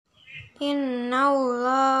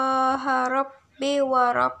Innallaha rabbi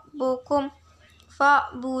wa rabbukum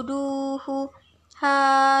fa'buduhu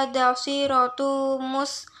hada siratum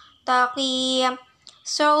mustaqim.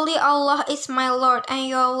 Surely Allah is my Lord and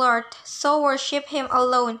your Lord, so worship Him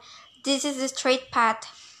alone. This is the straight path.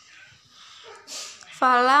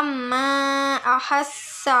 Falamma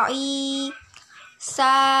ahassa Isa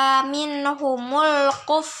minhumul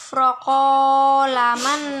kufra qala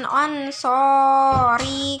man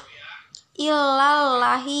ansari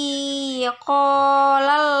ilallahi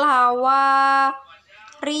qalal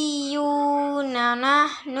hawariyuna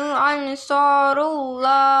nahnu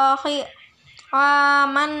ansarullahi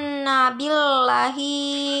amanna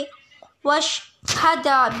billahi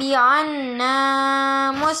washhada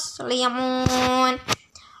bi'anna muslimun.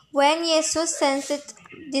 When Jesus sensed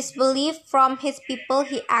disbelief from his people,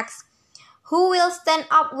 he asked, "Who will stand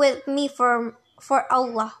up with me for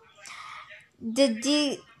Allah?" The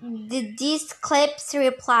disciples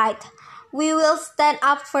replied, "We will stand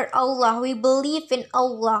up for Allah. We believe in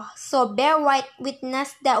Allah, so bear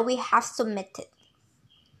witness that we have submitted."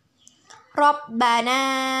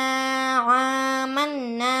 Rabbana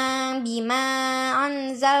amanna bima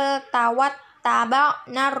anzalta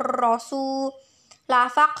wattaba'na ar-rasula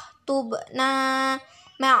faktubna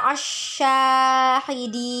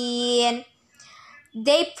ma'asyahidin.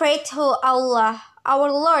 They prayed to Allah,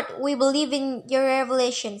 "Our Lord, we believe in your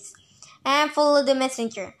revelations and follow the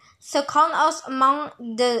messenger, so count us among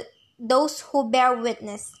those who bear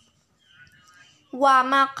witness." Wa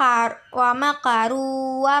makaru wa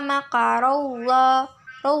makarallahu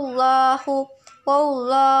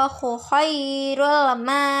wallahu khairul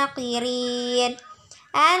makirin.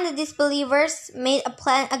 And the disbelievers made a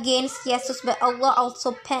plan against Jesus, but Allah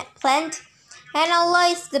also planned, and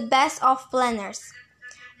Allah is the best of planners.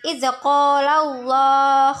 Idza qala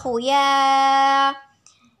Allahu ya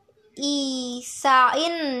Isa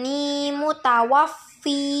inni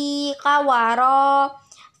mutawaffika wa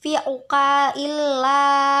rafi'uka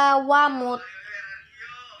illa wa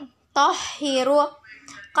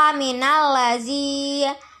mutahhiruka minal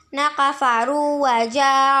lazina kafaru wa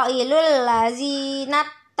ja'ilul lazina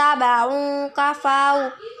taba'uka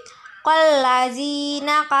fawqal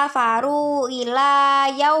lazina kafaru ila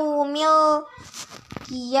yaumil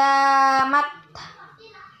kiamat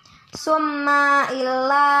summa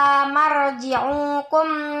illa marji'ukum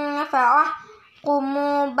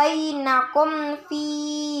fa'ahkumu bainakum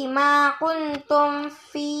fima kuntum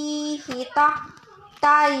fihi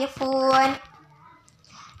takhtalifun.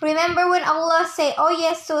 Remember when Allah said, "O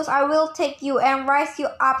Jesus, I will take you and raise you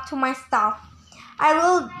up to myself. I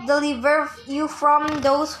will deliver you from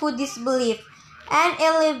those who disbelieve and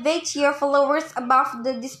elevate your followers above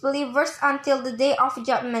the disbelievers until the day of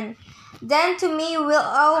judgment. Then to me will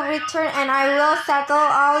all return and I will settle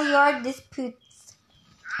all your disputes.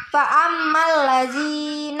 Fa'ammal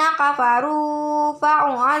lazina kafaru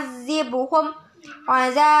fa'u'azzibuhum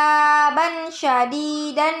azaban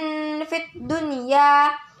syadidan fit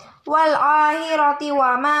dunya wal akhirati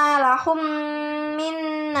wa ma lahum min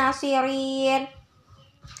nasirin.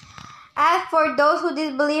 As for those who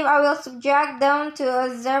disbelieve, I will subject them to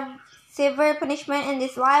a severe punishment in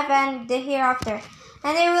this life and the hereafter,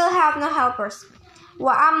 and they will have no helpers.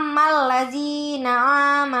 Wa ammal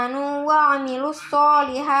lazina amanu wa amilus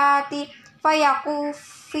solihati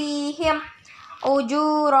fayakufihim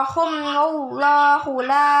ujurahum wallahu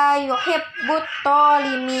la yuhibbut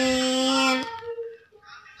talimin.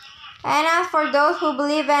 And as for those who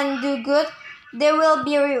believe and do good, they will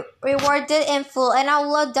be rewarded in full, and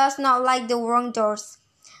Allah does not like the wrongdoers.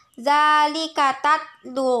 Zalika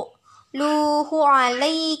tatluhu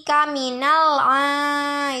alayka minal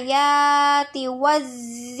ayati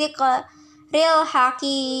wazzikril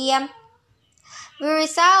hakim. We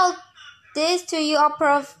recite this to you, O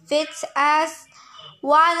prophets, as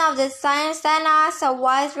one of the signs and as a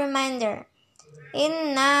wise reminder.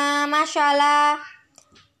 Inna mashallah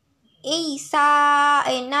Isa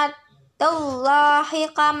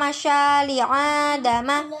Allahi kamashali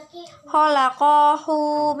adama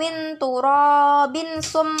khalaqahu min turabin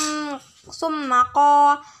summa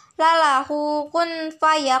qala lahu kun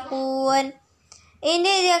fayakun.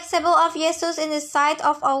 Indeed, the example of Jesus in the sight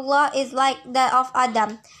of Allah is like that of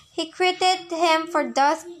Adam. He created him for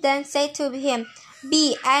dust, then said to him,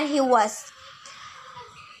 "Be," and he was.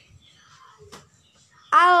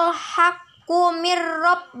 Al-haqqu mir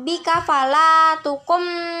rabbika fala tukum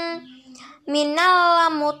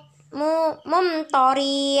minal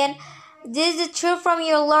mumtarin. This is the truth from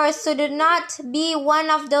your Lord, so do not be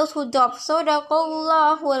one of those who doubt.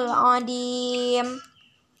 Sadaqallahul Adim.